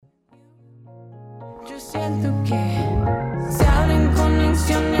siento que se abren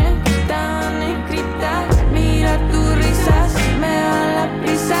conexiones que están escritas. Mira tus risas, me da la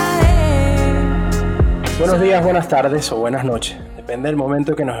prisa de... Buenos días, buenas tardes o buenas noches, depende del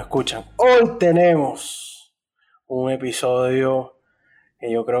momento que nos escuchan. Hoy tenemos un episodio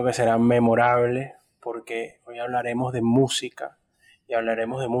que yo creo que será memorable porque hoy hablaremos de música y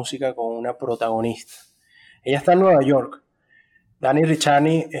hablaremos de música con una protagonista. Ella está en Nueva York. Dani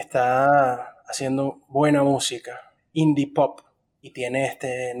Ricciani está haciendo buena música, indie pop, y tiene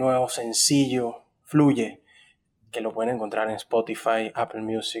este nuevo sencillo, Fluye, que lo pueden encontrar en Spotify, Apple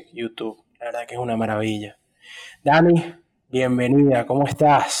Music, YouTube. La verdad que es una maravilla. Dani, bienvenida, ¿cómo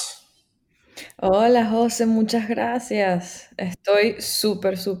estás? Hola José, muchas gracias. Estoy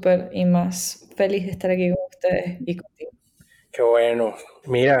súper y más feliz de estar aquí con ustedes y contigo. Qué bueno.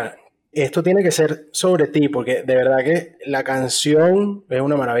 Mira, esto tiene que ser sobre ti, porque de verdad que la canción es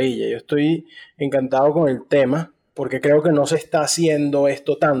una maravilla. Yo estoy encantado con el tema, porque creo que no se está haciendo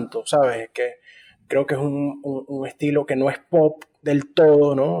esto tanto, ¿sabes? Que creo que es un estilo que no es pop del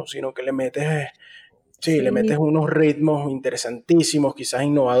todo, ¿no? Sino que sí, le metes Sí, unos ritmos interesantísimos, quizás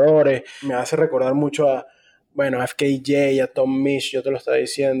innovadores. Me hace recordar mucho a FKJ, a Tom Misch, yo te lo estaba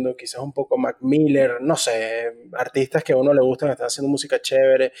diciendo, quizás un poco Mac Miller, no sé, artistas que a uno le gustan, que están haciendo música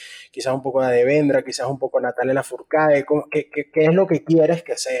chévere, quizás un poco a Devendra, quizás un poco a Natalia Lafourcade. ¿Qué es lo que quieres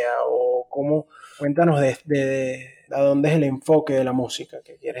que sea? O cómo, cuéntanos de a dónde es el enfoque de la música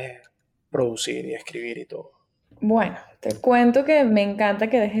que quieres producir y escribir y todo. bueno, te cuento que me encanta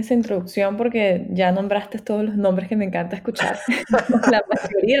que dejes esa introducción porque ya nombraste todos los nombres que me encanta escuchar, la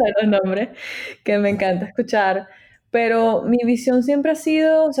mayoría de los nombres que me encanta escuchar, pero mi visión siempre ha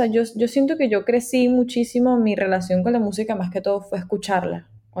sido, o sea, yo siento que yo crecí muchísimo, mi relación con la música más que todo fue escucharla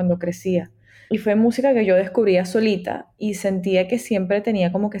cuando crecía. Y fue música que yo descubría solita y sentía que siempre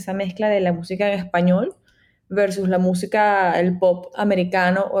tenía como que esa mezcla de la música en español versus la música, el pop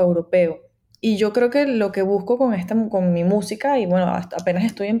americano o europeo. Y yo creo que lo que busco con mi música, y bueno, apenas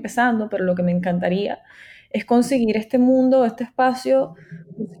estoy empezando, pero lo que me encantaría es conseguir este mundo, este espacio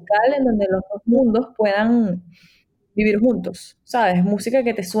musical en donde los dos mundos puedan vivir juntos, ¿sabes? Música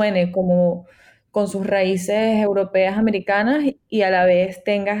que te suene como con sus raíces europeas, americanas, y a la vez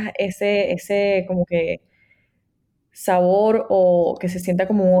tengas ese como que sabor o que se sienta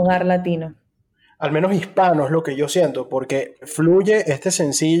como un hogar latino. Al menos hispano es lo que yo siento, porque Fluye, este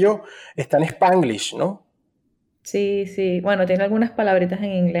sencillo, está en Spanglish, ¿no? Sí, sí. Bueno, tiene algunas palabritas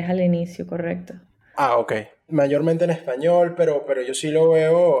en inglés al inicio, correcto. Ah, ok. Mayormente en español, pero yo sí lo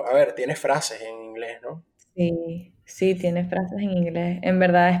veo, a ver, tiene frases en inglés, ¿no? Sí, sí, tiene frases en inglés. En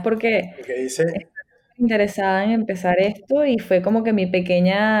verdad es porque Porque dice, estaba interesada en empezar esto y fue como que mi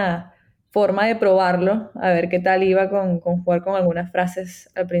pequeña forma de probarlo, a ver qué tal iba con jugar con algunas frases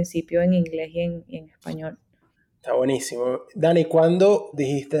al principio en inglés y en español. está buenísimo. Dani, ¿cuándo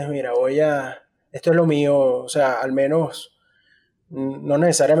dijiste, mira, esto es lo mío? O sea, al menos, no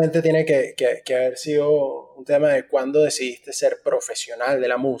necesariamente tiene que haber sido un tema de cuándo decidiste ser profesional de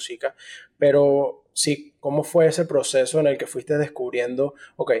la música, pero sí, ¿cómo fue ese proceso en el que fuiste descubriendo,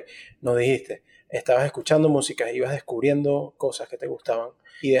 ok, nos dijiste, estabas escuchando música, ibas descubriendo cosas que te gustaban,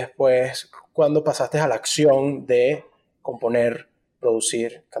 y después, ¿cuándo pasaste a la acción de componer,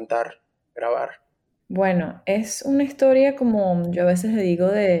 producir, cantar, grabar? Bueno, es una historia como yo a veces le digo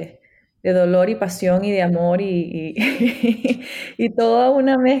de dolor y pasión y de amor y toda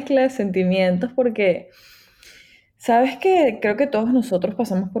una mezcla de sentimientos porque sabes que creo que todos nosotros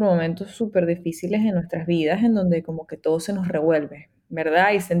pasamos por momentos súper difíciles en nuestras vidas en donde como que todo se nos revuelve,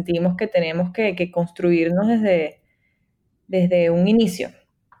 ¿verdad? Y sentimos que tenemos que construirnos desde un inicio.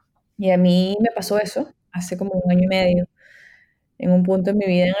 Y a mí me pasó eso hace como un año y medio en un punto en mi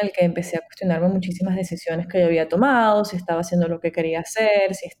vida en el que empecé a cuestionarme muchísimas decisiones que yo había tomado, si estaba haciendo lo que quería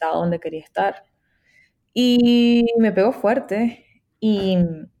hacer, si estaba donde quería estar. Y me pegó fuerte. Y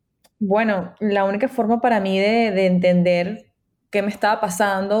bueno, la única forma para mí de entender qué me estaba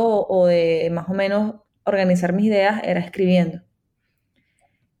pasando o de más o menos organizar mis ideas era escribiendo.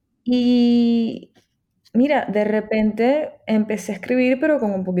 Y mira, de repente empecé a escribir, pero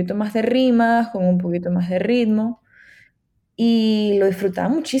con un poquito más de rimas, con un poquito más de ritmo. Y lo disfrutaba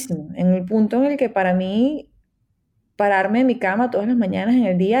muchísimo, en el punto en el que para mí pararme en mi cama todas las mañanas en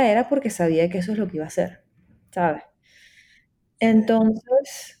el día era porque sabía que eso es lo que iba a hacer, ¿sabes?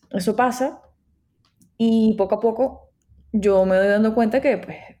 Entonces, eso pasa y poco a poco yo me doy dando cuenta que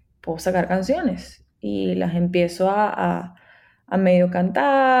pues puedo sacar canciones y las empiezo a medio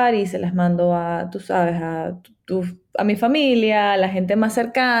cantar y se las mando a, tú sabes, a mi familia, a la gente más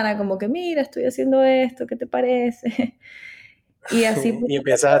cercana, como que mira, estoy haciendo esto, ¿qué te parece? Y así Y poco a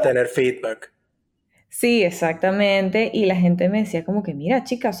empiezas a poco. tener feedback. Sí, exactamente. Y la gente me decía como que, mira,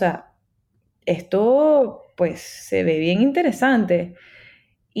 chica, o sea, esto pues se ve bien interesante.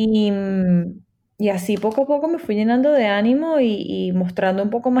 Y, y así poco a poco me fui llenando de ánimo y mostrando un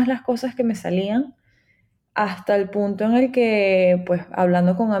poco más las cosas que me salían, hasta el punto en el que, pues,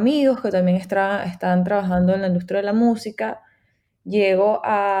 hablando con amigos que también están trabajando en la industria de la música, llego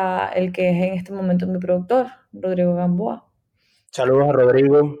a el que es en este momento mi productor, Rodrigo Gamboa. Saludos a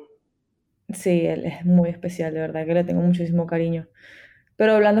Rodrigo. Sí, él es muy especial, de verdad que le tengo muchísimo cariño.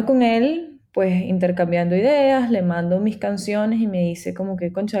 Pero hablando con él, pues intercambiando ideas, le mando mis canciones y me dice como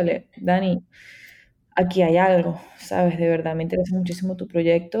que, cónchale, Dani, aquí hay algo, ¿sabes? De verdad me interesa muchísimo tu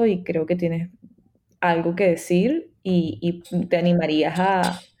proyecto y creo que tienes algo que decir y te animarías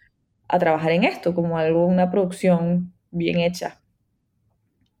a trabajar en esto, como algo, una producción bien hecha.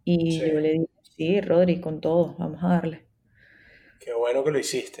 Y Sí, yo le dije, sí, Rodri, con todo, vamos a darle. qué bueno que lo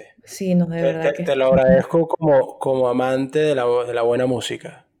hiciste. Sí, no, de verdad que Te lo agradezco como amante de la buena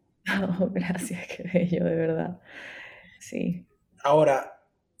música. oh, gracias, qué bello, de verdad. Sí. Ahora,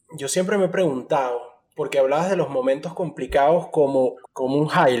 yo siempre me he preguntado, porque hablabas de los momentos complicados como un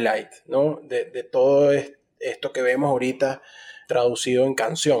highlight, ¿no? De todo esto que vemos ahorita traducido en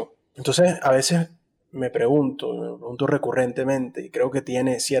canción. Entonces, a veces me pregunto recurrentemente, y creo que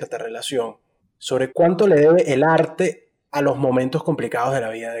tiene cierta relación, sobre cuánto le debe el arte a los momentos complicados de la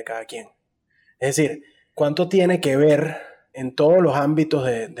vida de cada quien. Es decir, cuánto tiene que ver en todos los ámbitos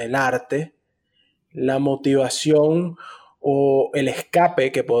del arte la motivación o el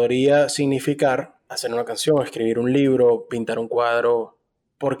escape que podría significar hacer una canción, escribir un libro, pintar un cuadro,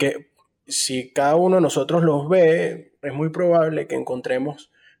 porque si cada uno de nosotros los ve, es muy probable que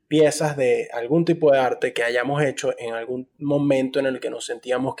encontremos piezas de algún tipo de arte que hayamos hecho en algún momento en el que nos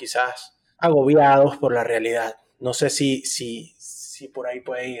sentíamos quizás agobiados por la realidad. No sé si por ahí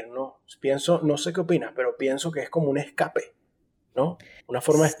puede ir, ¿no? Pienso, no sé qué opinas, pero pienso que es como un escape, ¿no? Una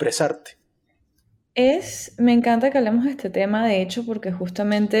forma de expresarte. Me encanta que hablemos de este tema, de hecho, porque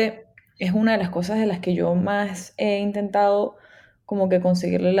justamente es una de las cosas de las que yo más he intentado como que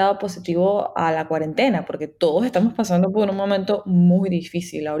conseguirle el lado positivo a la cuarentena, porque todos estamos pasando por un momento muy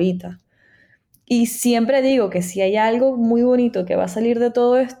difícil ahorita. Y siempre digo que si hay algo muy bonito que va a salir de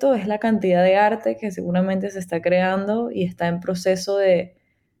todo esto es la cantidad de arte que seguramente se está creando y está en proceso de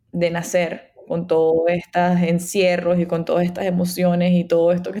nacer con todos estos encierros y con todas estas emociones y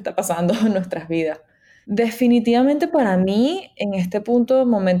todo esto que está pasando en nuestras vidas. Definitivamente para mí, en este punto,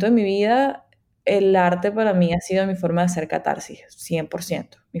 momento de mi vida, el arte para mí ha sido mi forma de hacer catarsis,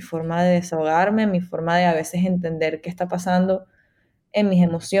 100%. Mi forma de desahogarme, mi forma de a veces entender qué está pasando en mis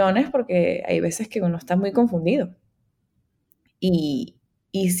emociones, porque hay veces que uno está muy confundido. Y,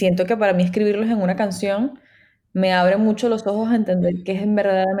 y siento que para mí escribirlos en una canción me abre mucho los ojos a entender qué es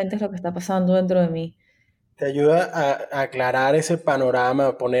verdaderamente es lo que está pasando dentro de mí. Te ayuda a aclarar ese panorama,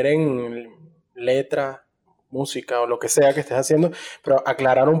 a poner en letra, música o lo que sea que estés haciendo, pero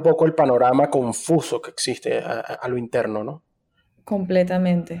aclarar un poco el panorama confuso que existe a lo interno, ¿no?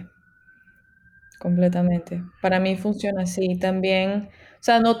 Completamente, completamente. Para mí funciona así también. O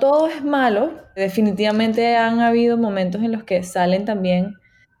sea, no todo es malo. Definitivamente han habido momentos en los que salen también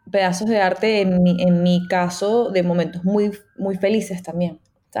pedazos de arte, en mi caso, de momentos muy, muy felices también,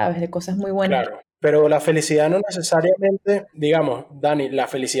 ¿sabes? De cosas muy buenas. Claro. Pero la felicidad no necesariamente, digamos, Dani, la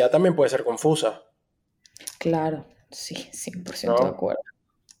felicidad también puede ser confusa, Claro, sí, 100% de ¿no? acuerdo.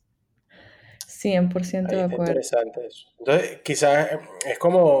 100% Ahí de está acuerdo. interesante eso. Entonces, quizás es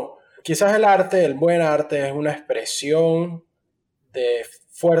como, quizás el arte, el buen arte, es una expresión de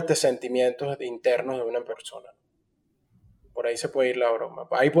fuertes sentimientos internos de una persona. Por ahí se puede ir la broma.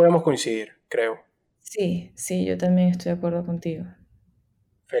 Ahí podemos coincidir, creo. Sí, sí, yo también estoy de acuerdo contigo.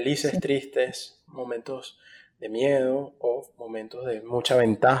 Felices, Sí, tristes, momentos de miedo o momentos de mucha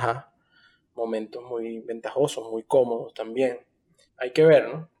ventaja, momentos muy ventajosos, muy cómodos también. Hay que ver,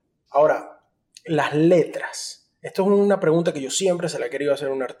 ¿no? Ahora, las letras. Esto es una pregunta que yo siempre se la he querido hacer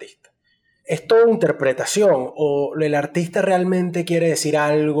a un artista. ¿Es todo interpretación o el artista realmente quiere decir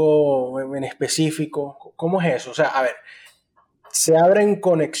algo en específico? ¿Cómo es eso? O sea, a ver, se abren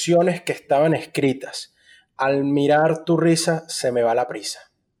conexiones que estaban escritas. Al mirar tu risa, se me va la prisa.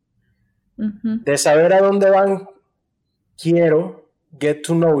 ujú, De saber a dónde van, quiero get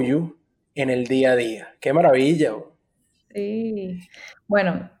to know you en el día a día. Qué maravilla. Bro. sí.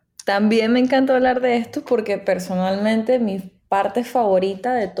 Bueno, también me encanta hablar de esto porque personalmente mi parte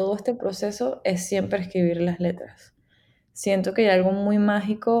favorita de todo este proceso es siempre escribir las letras. Siento que hay algo muy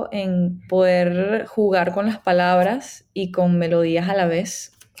mágico en poder jugar con las palabras y con melodías a la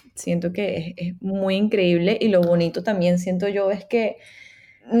vez. Siento que es muy increíble y lo bonito también siento yo es que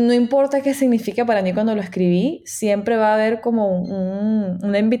no importa qué significa para mí cuando lo escribí, siempre va a haber como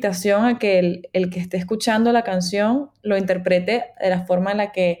una invitación a que el que esté escuchando la canción lo interprete de la forma en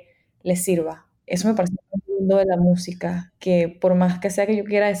la que le sirva. Eso me parece muy lindo de la música, que por más que sea que yo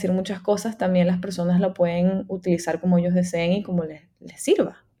quiera decir muchas cosas, también las personas lo pueden utilizar como ellos deseen y como les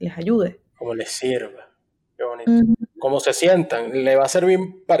sirva, les ayude. Como les sirva. Qué bonito. Ujú. Cómo se sientan. Le va a ser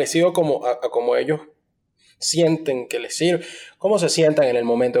bien parecido como a como ellos sienten que les sirve. Cómo se sientan en el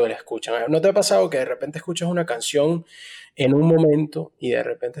momento que la escuchan. ¿No te ha pasado que de repente escuchas una canción en un momento y de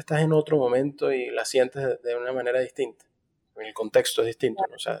repente estás en otro momento y la sientes de una manera distinta? El contexto es distinto,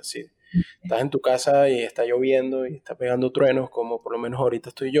 ¿no? O sea, si estás en tu casa y está lloviendo y está pegando truenos, como por lo menos ahorita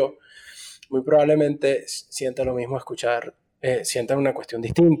estoy yo, muy probablemente sienta lo mismo escuchar, sienta una cuestión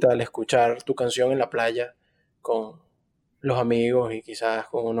distinta al escuchar tu canción en la playa con los amigos y quizás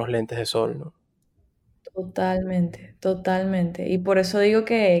con unos lentes de sol, ¿no? Totalmente, totalmente. Y por eso digo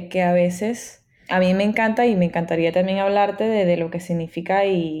que a veces a mí me encanta y me encantaría también hablarte de lo que significa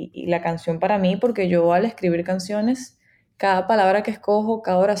y la canción para mí, porque yo al escribir canciones, cada palabra que escojo,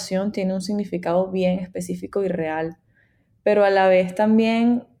 cada oración tiene un significado bien específico y real. Pero a la vez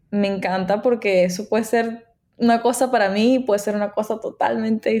también me encanta porque eso puede ser una cosa para mí y puede ser una cosa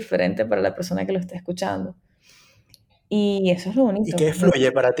totalmente diferente para la persona que lo está escuchando. Y eso es lo ¿Y bonito. qué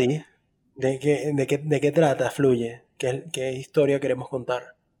fluye para ti? ¿De qué trata? ¿Fluye? ¿Qué historia queremos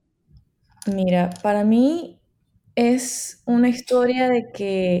contar? Mira, para mí es una historia de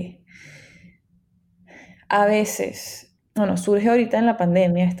que a veces, bueno, surge ahorita en la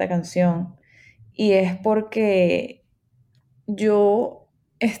pandemia esta canción y es porque yo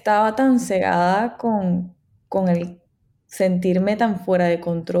estaba tan cegada con el sentirme tan fuera de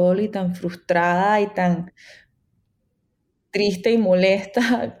control y tan frustrada y tan triste y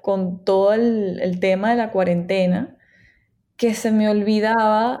molesta con todo el tema de la cuarentena que se me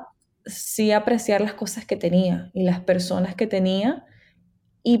olvidaba sí apreciar las cosas que tenía y las personas que tenía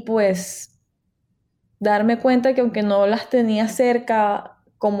y pues darme cuenta que aunque no las tenía cerca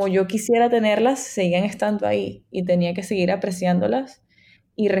como yo quisiera tenerlas, seguían estando ahí y tenía que seguir apreciándolas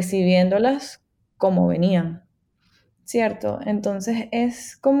y recibiéndolas como venían, ¿cierto? Entonces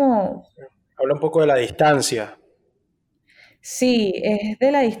es como, Habla un poco de la distancia. sí, es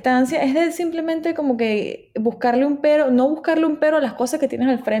de la distancia, es de simplemente como que buscarle un pero, no buscarle un pero a las cosas que tienes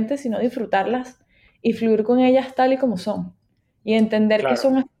al frente, sino disfrutarlas y fluir con ellas tal y como son y entender que Claro.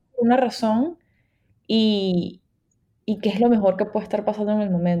 son por una razón y, y qué es lo mejor que puede estar pasando en el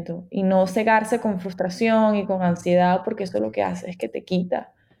momento. Y no cegarse con frustración y con ansiedad, porque eso lo que hace es que te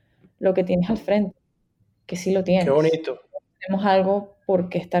quita lo que tienes al frente, que sí lo Qué tienes. bonito. Tenemos algo por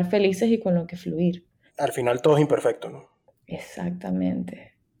qué estar felices y con lo que fluir. Al final todo es imperfecto, ¿no?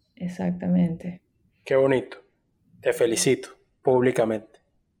 Exactamente, exactamente. Qué bonito. Te felicito públicamente.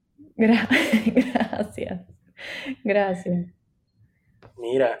 Gra- Gracias, gracias.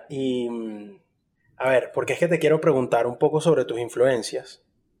 Mira, y a ver, porque es que te quiero preguntar un poco sobre tus influencias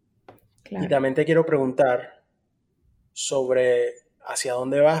y Claro. también te quiero preguntar sobre hacia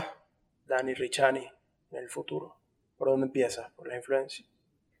dónde va Dani Richani en el futuro. ¿Por dónde empiezas? ¿Por la influencia?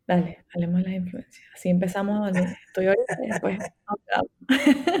 Dale, hablemos de las influencias. Así empezamos donde estoy ahorita y después otra.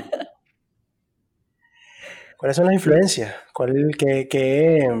 ¿Cuáles son las influencias?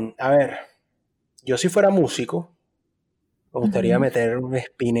 A ver, yo si fuera músico, me gustaría Ujú. meter un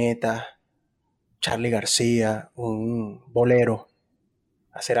Spinetta, Charly García, un bolero,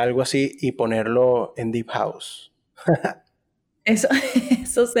 hacer algo así y ponerlo en Deep House. Eso,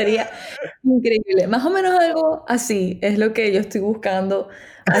 eso sería increíble. Más o menos algo así es lo que yo estoy buscando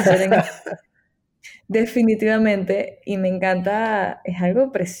hacer definitivamente y me encanta, es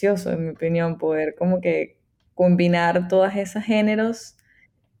algo precioso en mi opinión, poder como que combinar todos esos géneros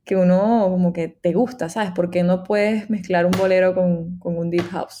que uno como que te gusta, ¿sabes? Porque no puedes mezclar un bolero con un deep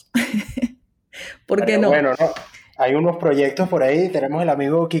house. ¿Por qué Pero no? bueno, no. Hay unos proyectos por ahí. Tenemos el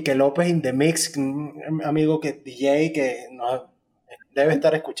amigo Quique López in the Mix, un amigo que DJ que nos debe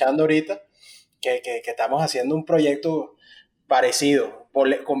estar escuchando ahorita, que estamos haciendo un proyecto parecido,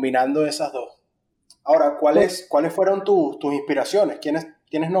 combinando esas dos. Ahora, ¿cuáles fueron tus inspiraciones?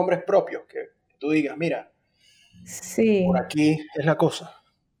 ¿Tienes nombres propios que tú digas, mira, por Sí. aquí es la cosa?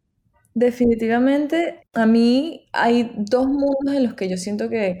 Definitivamente, a mí hay dos mundos en los que yo siento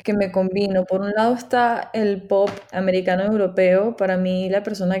que me combino. Por un lado está el pop americano europeo. Para mí, la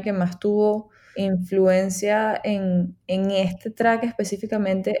persona que más tuvo influencia en este track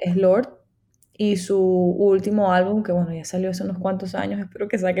específicamente es Lord y su último álbum, que bueno, ya salió hace unos cuantos años. Espero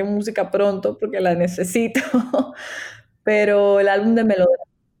que saque música pronto porque la necesito. Pero el álbum de Melodía.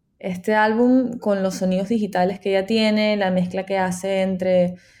 Este álbum con los sonidos digitales que ella tiene, la mezcla que hace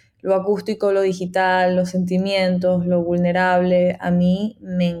entre lo acústico, lo digital, los sentimientos, lo vulnerable, a mí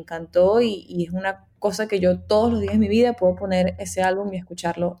me encantó y es una cosa que yo todos los días de mi vida puedo poner ese álbum y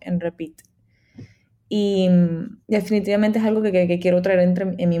escucharlo en repeat. Y definitivamente es algo que quiero traer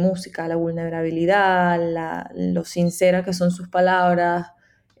en mi música, la vulnerabilidad, lo sincera que son sus palabras,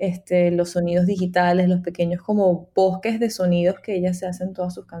 los sonidos digitales, los pequeños como bosques de sonidos que ella se hace en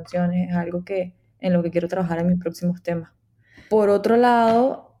todas sus canciones, es algo en lo que quiero trabajar en mis próximos temas. Por otro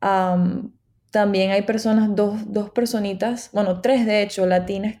lado, también hay personas, dos personitas, bueno, tres de hecho,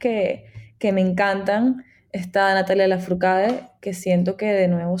 latinas que me encantan. Está Natalia Lafourcade, que siento que de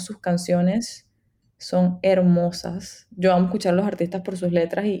nuevo sus canciones son hermosas. Yo amo escuchar a los artistas por sus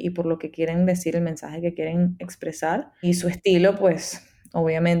letras y por lo que quieren decir, el mensaje que quieren expresar. Y su estilo, pues,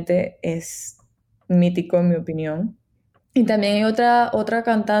 obviamente es mítico en mi opinión. Y también hay otra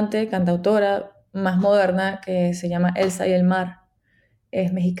cantante, cantautora más moderna que se llama Elsa y el Mar.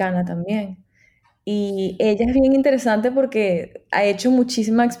 Es mexicana también. Y ella es bien interesante porque ha hecho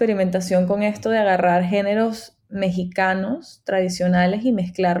muchísima experimentación con esto de agarrar géneros mexicanos tradicionales y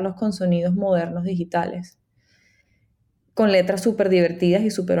mezclarlos con sonidos modernos digitales, con letras súper divertidas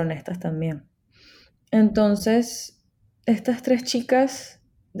y súper honestas también. Entonces, estas tres chicas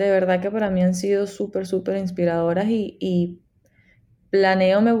de verdad que para mí han sido súper, súper inspiradoras y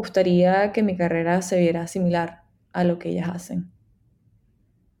planeo, me gustaría que mi carrera se viera similar a lo que ellas hacen.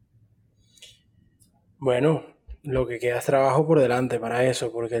 Bueno, lo que queda es trabajo por delante para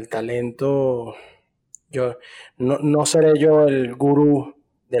eso, porque el talento, yo no seré yo el gurú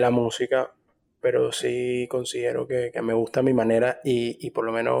de la música, pero sí considero que me gusta mi manera y por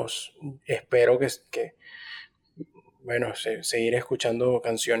lo menos espero que bueno, seguir escuchando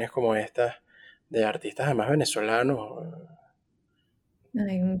canciones como estas de artistas además venezolanos.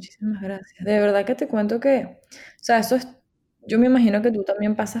 Ay, muchísimas gracias. De verdad que te cuento que, o sea, yo me imagino que tú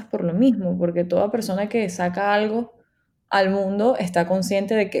también pasas por lo mismo, porque toda persona que saca algo al mundo está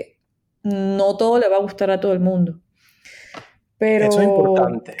consciente de que no todo le va a gustar a todo el mundo, Eso es pero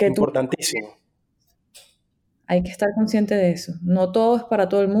importante, que tú importantísimo. hay que estar consciente de eso. No todo es para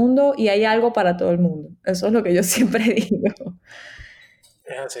todo el mundo y hay algo para todo el mundo. Eso es lo que yo siempre digo.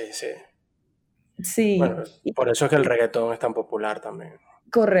 Es así, sí. Bueno, Sí, por eso es que el reggaetón es tan popular también.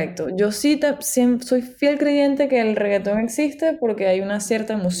 correcto. Yo sí soy fiel creyente que el reggaetón existe porque hay una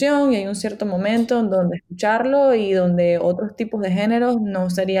cierta emoción y hay un cierto momento en donde escucharlo y donde otros tipos de géneros no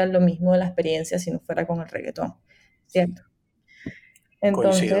serían lo mismo de la experiencia si no fuera con el reggaetón, ¿cierto?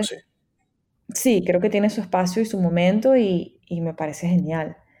 Coincido, Entonces, sí. sí, creo que tiene su espacio y su momento y me parece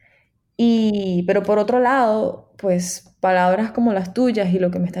genial. Pero por otro lado, pues palabras como las tuyas y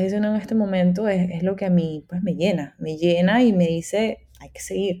lo que me estás diciendo en este momento es lo que a mí pues me llena y me dice, hay que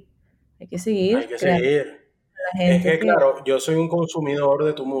Hay seguir que creando seguir. a la Es gente que, que, claro, yo soy un consumidor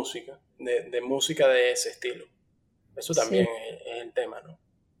de tu música, de música de ese estilo. Eso también sí, es el tema, ¿no?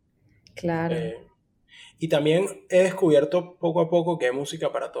 claro, Eh, y también he descubierto poco a poco que hay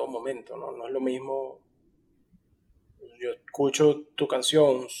música para todo momento, ¿no? No es lo mismo. Yo escucho tu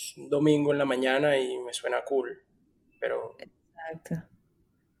canción un domingo en la mañana y me suena cool, pero exacto.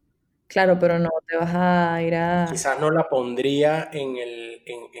 Claro, pero no te vas a ir a... quizás no la pondría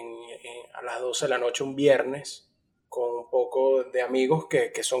a las 12 de la noche un viernes con un poco de amigos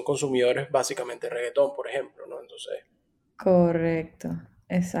que son consumidores básicamente de reggaetón, por ejemplo, ¿no? Entonces, Correcto,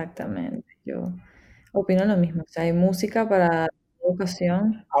 exactamente. Yo opino lo mismo. O sea, hay música para toda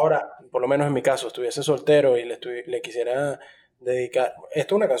ocasión. ahora, por lo menos en mi caso, estuviese soltero y le quisiera dedicar,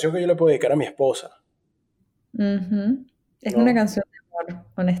 esto es una canción que yo le puedo dedicar a mi esposa, Ujú. Es una ¿no? canción de amor,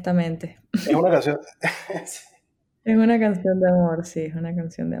 honestamente. Es una canción, Es una canción de amor, sí, es una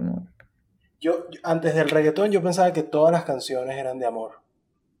canción de amor. antes del reggaetón yo pensaba que todas las canciones eran de amor.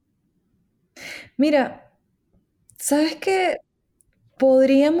 Mira, ¿sabes qué?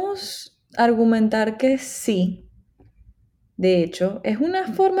 Podríamos argumentar que sí. De hecho, es una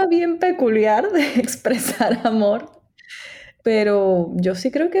forma bien peculiar de expresar amor, pero yo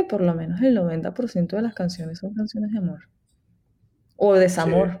sí creo que por lo menos el 90% de las canciones son canciones de amor. O Sí.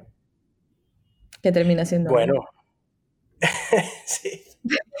 desamor, que termina siendo amor. Bueno, sí.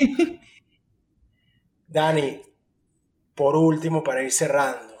 Dani, por último, para ir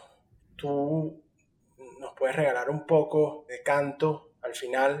cerrando, tú nos puedes regalar un poco de canto al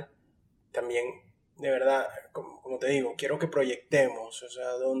final. También, de verdad, como te digo, quiero que proyectemos, o sea,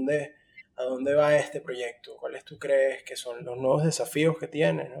 a dónde va este proyecto? ¿Cuáles tú crees que son los nuevos desafíos que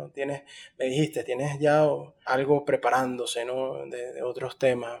tienes, ¿no? Me dijiste, tienes ya algo preparándose, ¿no? De otros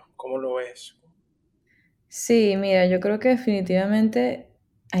temas. ¿Cómo lo ves? Sí, mira, yo creo que definitivamente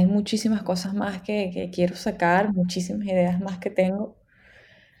hay muchísimas cosas más que quiero sacar, muchísimas ideas más que tengo.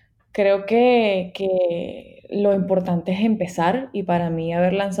 Creo que lo importante es empezar y para mí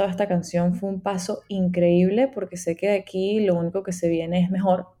haber lanzado esta canción fue un paso increíble porque sé que de aquí lo único que se viene es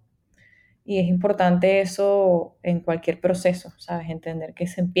mejor y es importante eso en cualquier proceso, ¿sabes? Entender que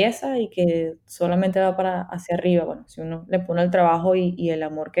se empieza y que solamente va para hacia arriba, bueno, si uno le pone el trabajo y el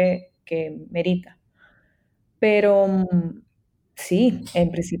amor que merita. Pero sí,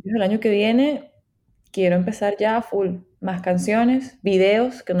 en principios del año que viene quiero empezar ya a full. Más canciones,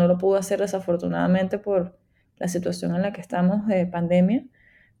 videos, que no lo pude hacer desafortunadamente por la situación en la que estamos de pandemia,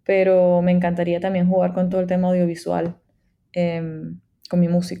 pero me encantaría también jugar con todo el tema audiovisual, con mi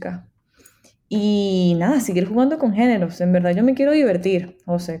música. Y nada, seguir jugando con géneros. En verdad yo me quiero divertir,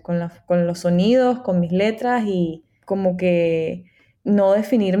 o sea, con los sonidos, con mis letras y como que no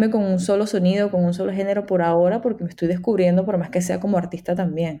definirme con un solo sonido, con un solo género por ahora, porque me estoy descubriendo por más que sea como artista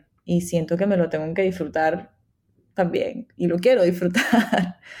también. Y siento que me lo tengo que disfrutar también. Y lo quiero disfrutar,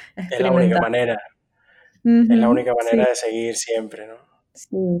 Es la única experimentar. manera, es la Ujú, única manera sí, de seguir siempre, ¿no?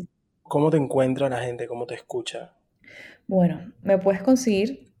 sí. ¿Cómo te encuentra la gente? ¿Cómo te escucha? Bueno, me puedes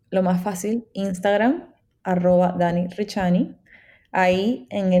conseguir lo más fácil, Instagram, Dani Richani. Ahí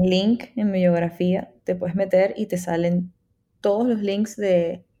en el link en mi biografía te puedes meter y te salen todos los links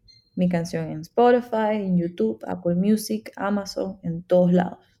de mi canción en Spotify, en YouTube, Apple Music, Amazon, en todos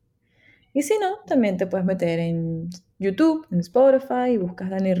lados. Y si no, también te puedes meter en YouTube, en Spotify y buscas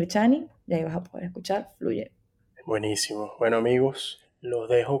Dani Richani y ahí vas a poder escuchar Fluye. Buenísimo. Bueno, amigos, los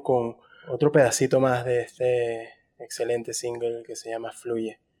dejo con otro pedacito más de este excelente single que se llama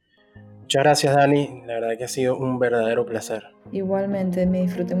Fluye. Muchas gracias, Dani. La verdad que ha sido un verdadero placer. Igualmente, me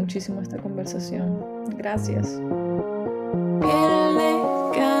disfruté muchísimo esta conversación. Gracias. Piel de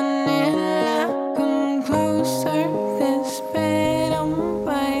canela con closer te espera un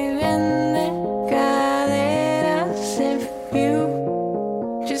vaivén de caderas. If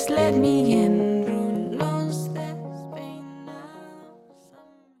you just let me in.